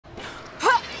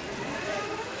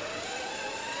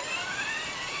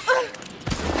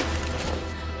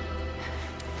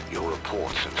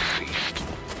reports have ceased.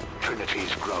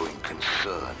 Trinity's growing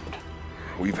concerned.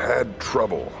 We've had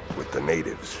trouble with the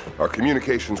natives. Our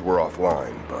communications were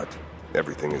offline, but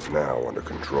everything is now under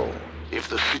control. If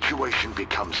the situation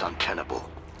becomes untenable,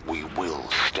 we will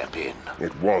step in.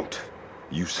 It won't.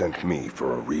 You sent me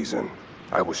for a reason.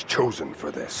 I was chosen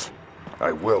for this.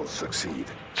 I will succeed.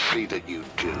 See that you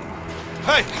do.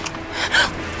 Hey!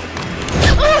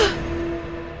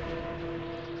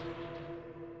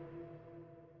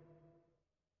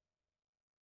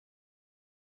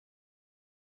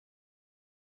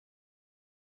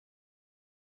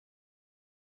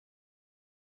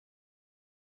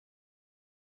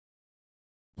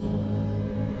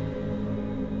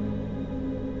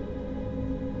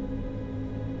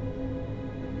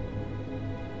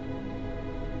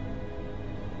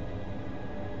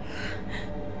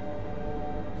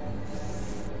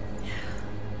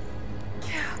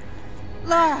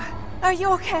 Lara, are you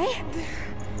okay?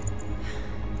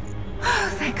 Oh,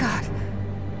 thank God.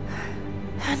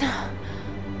 Anna,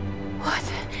 what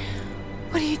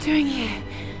are you doing here?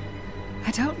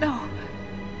 I don't know.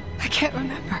 I can't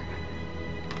remember.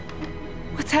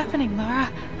 What's happening,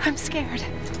 Lara? I'm scared.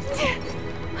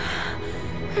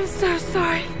 I'm so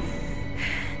sorry.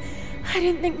 I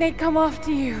didn't think they'd come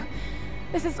after you.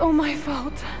 This is all my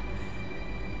fault.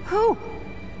 Who?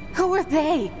 Who are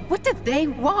they? What did they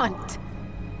want?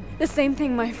 The same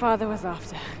thing my father was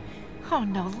after. Oh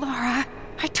no, Lara.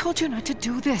 I told you not to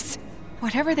do this.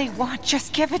 Whatever they want,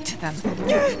 just give it to them.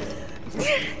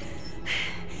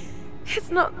 It's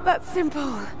not that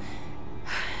simple.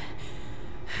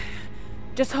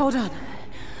 Just hold on.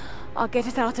 I'll get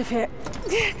us out of here.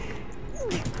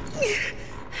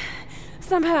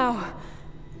 Somehow.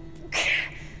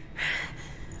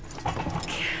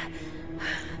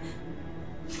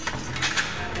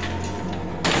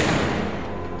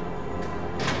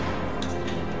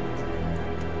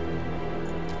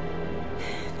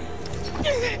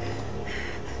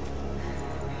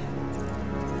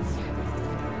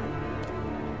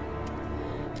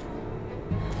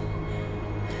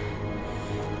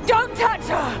 Don't touch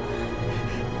her!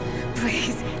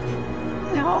 Please.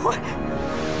 No.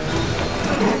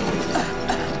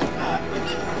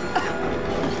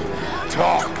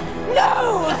 Talk!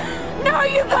 No! No,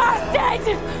 you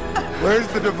bastard! Where's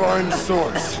the divine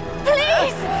source?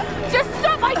 Please! Just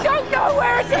stop! I don't know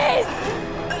where it is!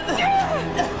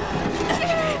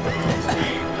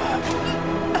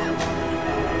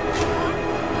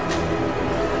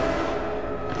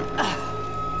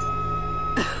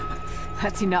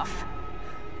 That's enough.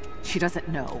 She doesn't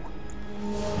know.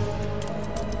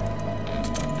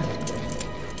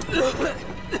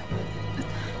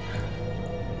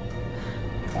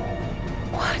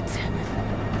 What?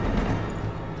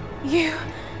 You...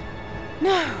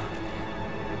 No.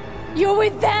 You're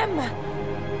with them!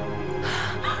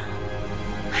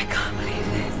 I can't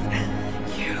believe this.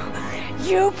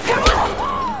 You...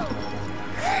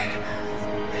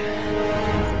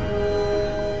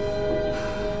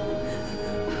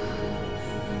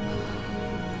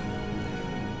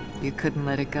 You couldn't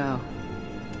let it go,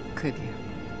 could you?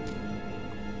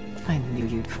 I knew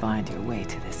you'd find your way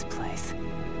to this place.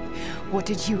 What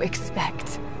did you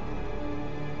expect?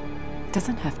 It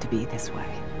doesn't have to be this way.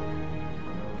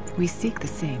 We seek the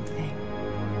same thing.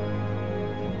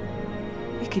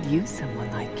 We could use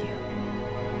someone like you.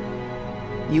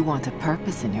 You want a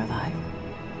purpose in your life.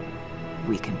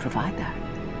 We can provide that.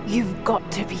 You've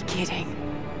got to be kidding.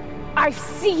 I've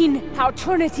seen how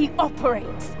Trinity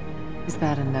operates. Is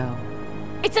that a no?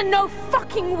 It's a no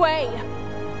fucking way!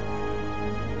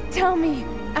 Tell me,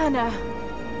 Anna,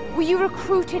 were you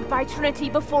recruited by Trinity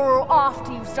before or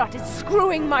after you started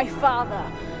screwing my father?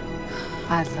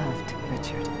 I loved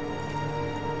Richard.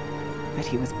 But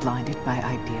he was blinded by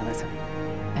idealism,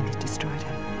 and it destroyed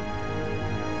him.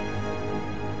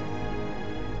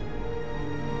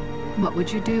 What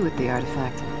would you do with the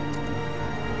artifact?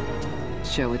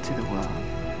 Show it to the world.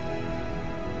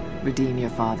 Redeem your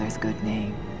father's good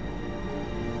name.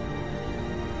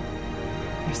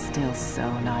 You're still so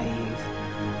naive.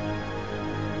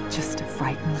 Just a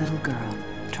frightened little girl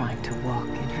trying to walk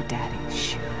in her daddy's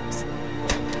shoes.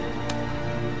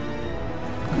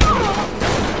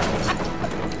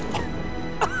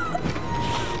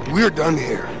 We're done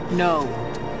here. No.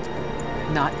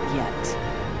 Not yet.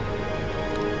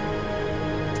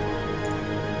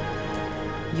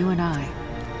 You and I,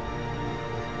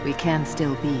 we can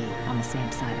still be on the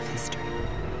same side of history.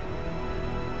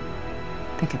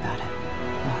 Think about it,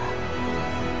 Lara.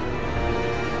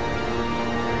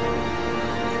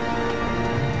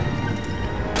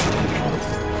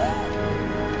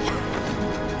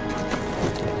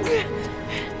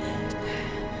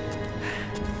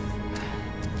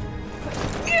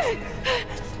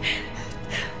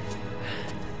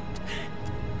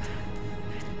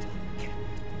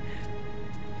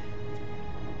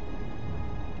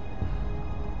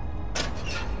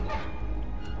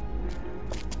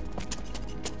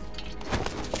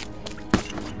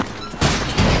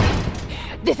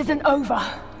 isn't over.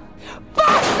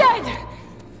 Bastard!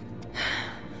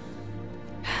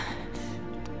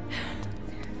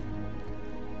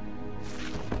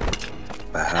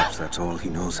 Perhaps that's all he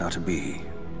knows how to be.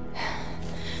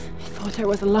 I thought I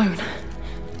was alone.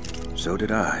 So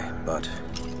did I, but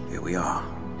here we are.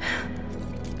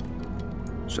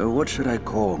 So what should I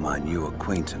call my new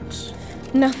acquaintance?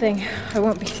 Nothing. I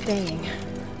won't be staying.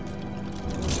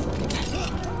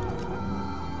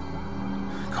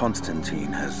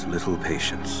 Constantine has little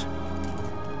patience.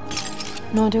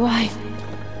 Nor do I.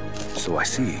 So I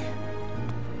see.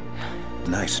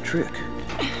 Nice trick.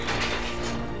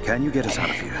 Can you get us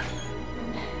out of here?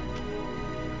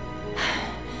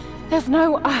 There's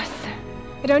no us.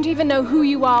 I don't even know who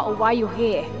you are or why you're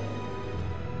here.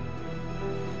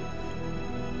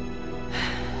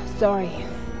 Sorry.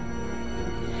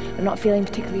 I'm not feeling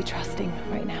particularly trusting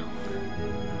right now.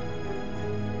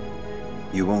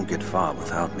 You won't get far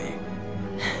without me.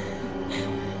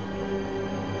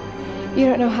 You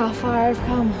don't know how far I've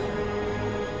come.